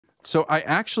So I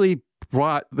actually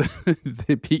brought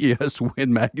the PES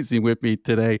Wind magazine with me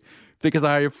today because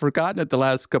I have forgotten it the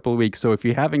last couple of weeks. So if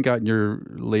you haven't gotten your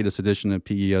latest edition of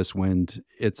PES Wind,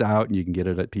 it's out and you can get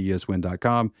it at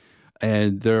peswind.com.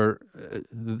 And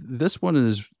this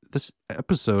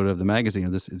episode of the magazine,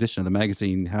 or this edition of the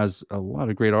magazine, has a lot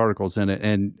of great articles in it.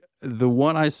 And the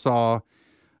one I saw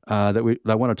that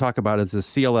I want to talk about is the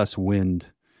CLS Wind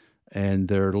and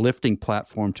their lifting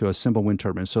platform to a simple wind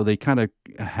turbine. So they kind of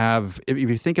have, if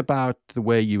you think about the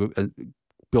way you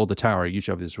build a tower, you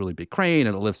usually have this really big crane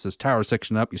and it lifts this tower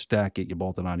section up, you stack it, you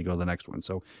bolt it on, you go to the next one.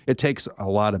 So it takes a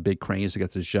lot of big cranes to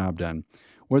get this job done.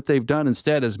 What they've done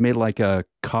instead is made like a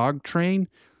cog train.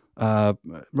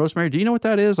 Rosemary, do you know what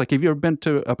that is? Like, have you ever been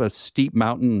up a steep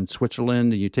mountain in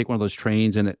Switzerland and you take one of those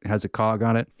trains and it has a cog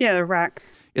on it? Yeah, the rack.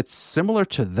 It's similar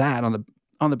to that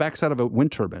on the backside of a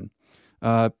wind turbine.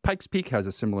 Pikes Peak has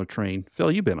a similar train.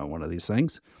 Phil, you've been on one of these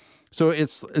things. So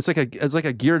it's like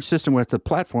a geared system with the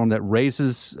platform that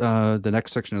raises the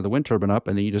next section of the wind turbine up,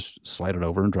 and then you just slide it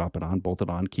over and drop it on, bolt it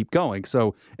on, keep going.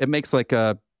 So it makes like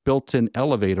a built-in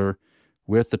elevator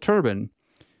with the turbine.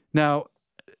 Now,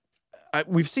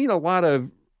 we've seen a lot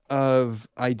of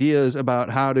ideas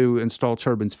about how to install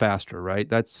turbines faster, right?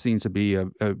 That seems to be a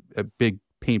big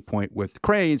pain point with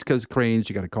cranes, because cranes,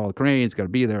 you got to call the cranes, got to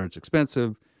be there, it's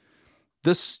expensive.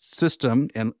 This system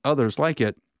and others like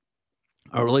it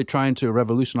are really trying to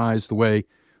revolutionize the way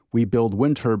we build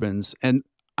wind turbines. And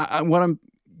what I'm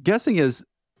guessing is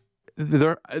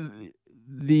the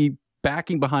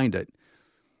backing behind it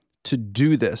to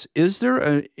do this. Is there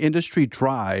an industry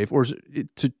drive or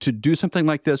to do something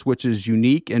like this, which is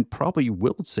unique and probably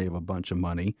will save a bunch of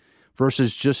money,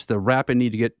 versus just the rapid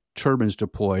need to get turbines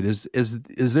deployed? Is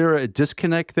there a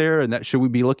disconnect there? And that, should we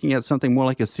be looking at something more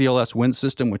like a CLS wind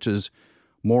system, which is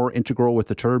more integral with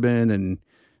the turbine and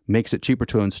makes it cheaper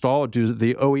to install? Do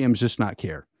the OEMs just not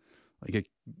care?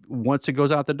 Like, once it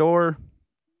goes out the door,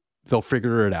 they'll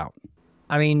figure it out.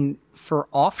 I mean, for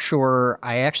offshore,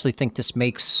 I actually think this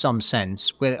makes some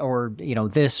sense, or,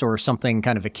 this or something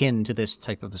kind of akin to this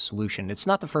type of a solution. It's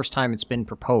not the first time it's been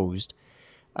proposed.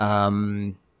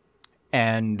 And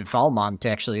Valmont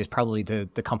actually is probably the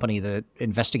company that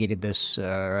investigated this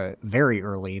very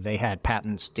early. They had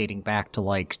patents dating back to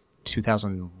like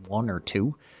 2001 or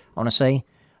 2, I want to say,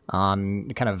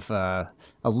 on kind of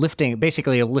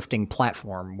basically a lifting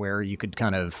platform where you could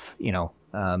kind of,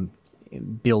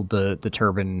 build the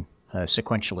turbine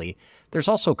sequentially. There's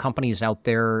also companies out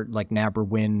there like Nabra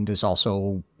Wind is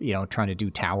also, trying to do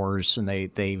towers, and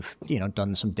they've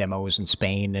done some demos in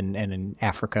Spain and in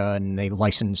Africa, and they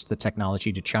licensed the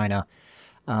technology to China.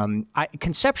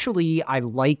 Conceptually, I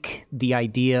like the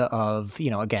idea of,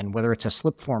 again, whether it's a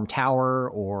slip-form tower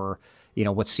or,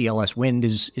 what CLS Wind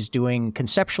is doing.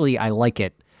 Conceptually, I like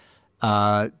it.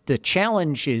 The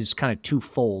challenge is kind of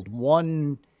twofold.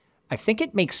 One, I think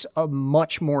it makes a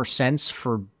much more sense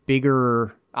for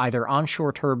bigger either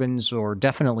onshore turbines or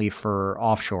definitely for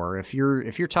offshore. If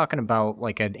you're talking about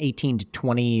like an 18 to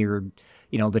 20, or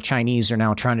the Chinese are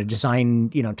now trying to design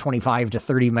 25 to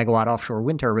 30 megawatt offshore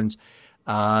wind turbines,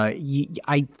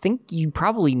 I think you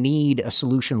probably need a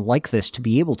solution like this to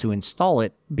be able to install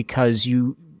it, because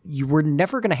you were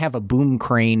never going to have a boom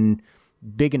crane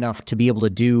big enough to be able to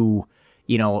do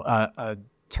a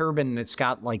turbine that's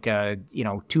got like a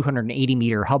 280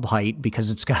 meter hub height, because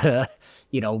it's got a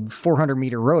 400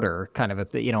 meter rotor kind of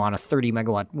on a 30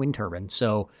 megawatt wind turbine.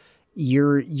 So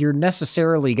you're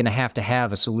necessarily going to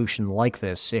have a solution like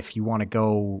this if you want to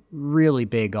go really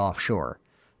big offshore.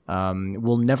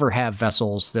 We'll never have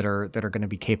vessels that are going to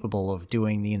be capable of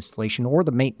doing the installation or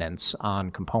the maintenance on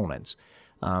components.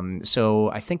 So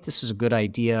I think this is a good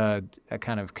idea,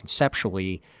 kind of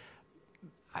conceptually.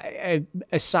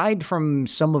 Aside from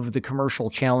some of the commercial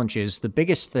challenges, the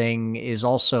biggest thing is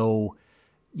also,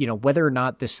 whether or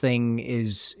not this thing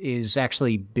is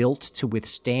actually built to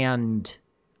withstand,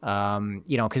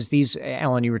 because these,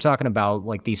 Alan, you were talking about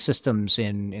like these systems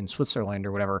in Switzerland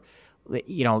or whatever,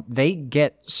 they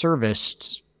get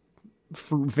serviced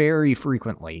very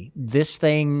frequently. This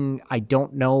thing, I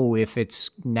don't know if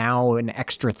it's now an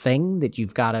extra thing that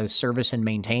you've got to service and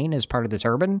maintain as part of the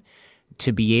turbine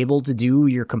to be able to do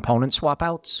your component swap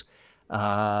outs.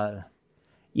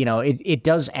 It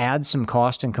does add some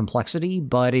cost and complexity,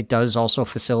 but it does also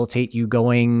facilitate you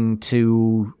going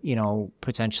to,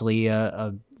 potentially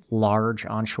a large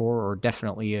onshore or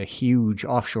definitely a huge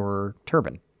offshore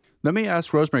turbine. Let me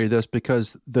ask Rosemary this,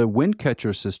 because the wind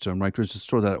catcher system, right, there's just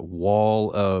sort of that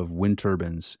wall of wind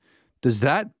turbines. Does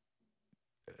that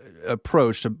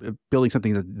approach to building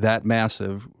something that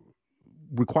massive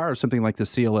require something like the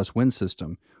CLS wind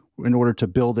system, in order to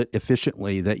build it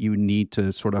efficiently that you need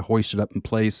to sort of hoist it up in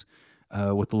place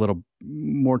with a little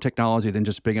more technology than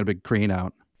just bringing a big crane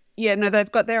out. Yeah, no,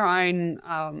 they've got their own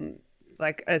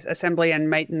assembly and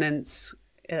maintenance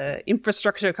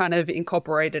infrastructure kind of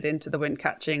incorporated into the wind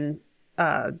catching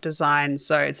design.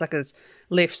 So it's like there's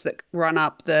lifts that run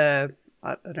up the,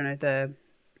 I don't know,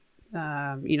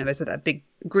 there's that big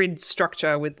grid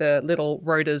structure with the little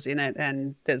rotors in it,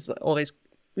 and there's all these,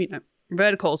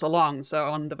 verticals along. So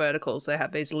on the verticals, they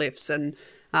have these lifts, and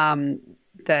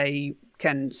they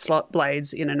can slot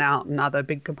blades in and out and other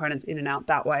big components in and out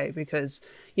that way because,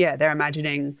 they're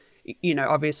imagining,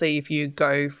 obviously if you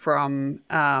go from,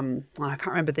 I can't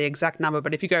remember the exact number,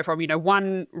 but if you go from,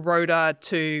 one rotor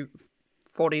to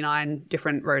 49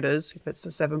 different rotors, if it's a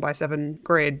 7x7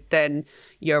 grid, then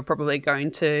you're probably going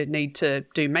to need to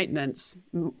do maintenance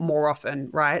more often,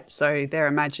 right? So they're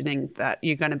imagining that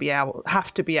you're going to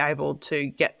have to be able to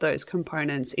get those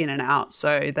components in and out.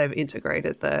 So they've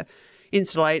integrated the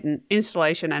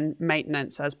installation and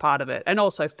maintenance as part of it. And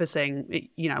also foreseeing,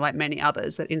 like many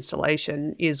others, that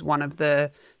installation is one of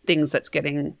the things that's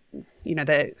getting,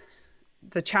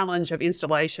 the challenge of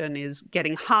installation is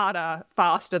getting harder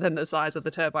faster than the size of the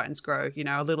turbines grow.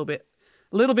 A little bit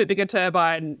bigger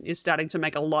turbine is starting to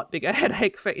make a lot bigger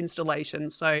headache for installation.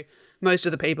 So most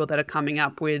of the people that are coming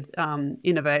up with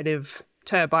innovative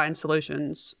turbine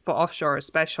solutions for offshore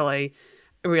especially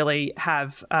really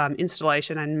have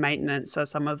installation and maintenance are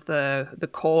some of the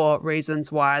core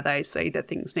reasons why they see that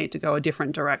things need to go a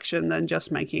different direction than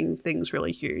just making things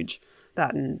really huge.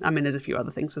 That, and there's a few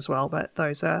other things as well, but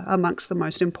those are amongst the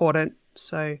most important.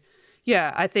 So,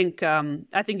 I think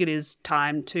it is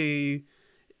time to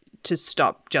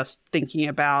stop just thinking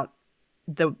about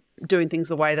doing things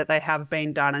the way that they have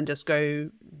been done and just go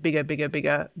bigger,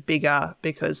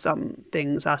 because some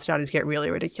things are starting to get really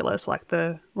ridiculous, like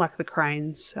the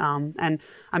cranes. And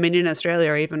in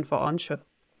Australia, even for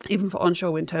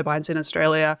onshore wind turbines in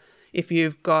Australia, if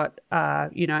you've got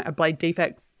a blade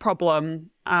defect problem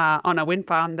on a wind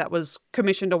farm that was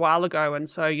commissioned a while ago, and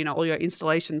so all your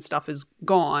installation stuff is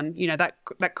gone,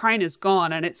 that crane is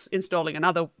gone, and it's installing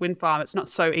another wind farm. It's not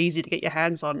so easy to get your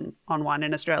hands on one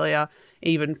in Australia,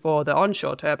 even for the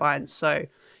onshore turbines. So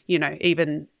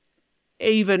even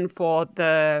for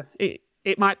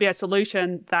it might be a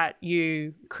solution that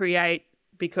you create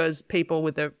because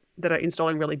people that are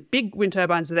installing really big wind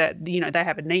turbines, that they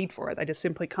have a need for it. They just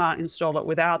simply can't install it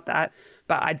without that.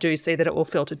 But I do see that it will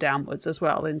filter downwards as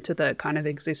well into the kind of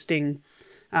existing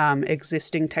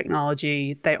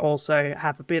technology. They also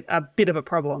have a bit of a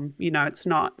problem. It's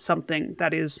not something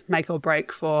that is make or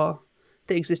break for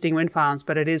the existing wind farms,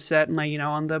 but it is certainly,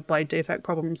 on the blade defect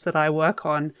problems that I work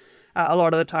on. A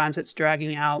lot of the times it's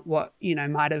dragging out what,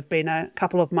 might have been a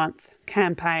couple of month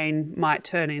campaign might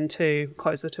turn into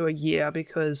closer to a year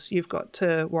because you've got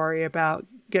to worry about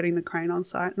getting the crane on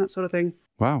site and that sort of thing.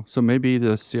 Wow. So maybe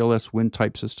the CLS wind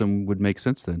type system would make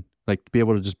sense then, like to be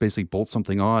able to just basically bolt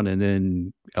something on and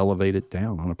then elevate it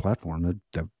down on a platform.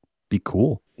 That'd be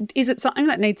cool. Is it something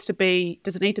that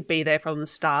does it need to be there from the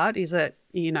start? Is it,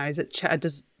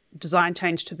 does design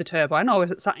change to the turbine, or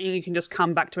is it something you can just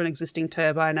come back to an existing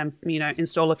turbine and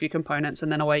install a few components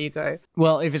and then away you go?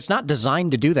 Well, if it's not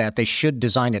designed to do that, they should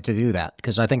design it to do that,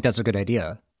 because I think that's a good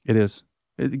idea. It is.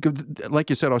 Like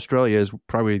you said, Australia is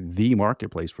probably the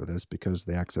marketplace for this because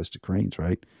the access to cranes,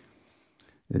 right?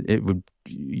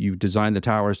 You design the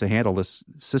towers to handle this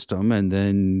system, and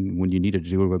then when you needed to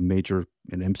do an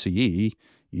MCE,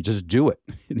 you just do it.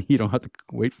 And you don't have to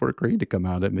wait for a crane to come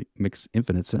out. That makes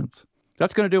infinite sense.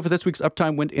 That's going to do it for this week's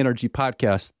Uptime Wind Energy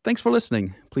podcast. Thanks for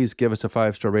listening. Please give us a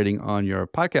 5-star rating on your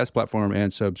podcast platform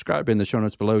and subscribe in the show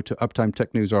notes below to Uptime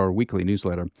Tech News, our weekly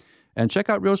newsletter. And check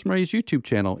out Rosemary's YouTube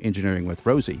channel, Engineering with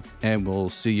Rosie. And we'll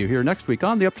see you here next week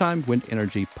on the Uptime Wind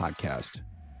Energy podcast.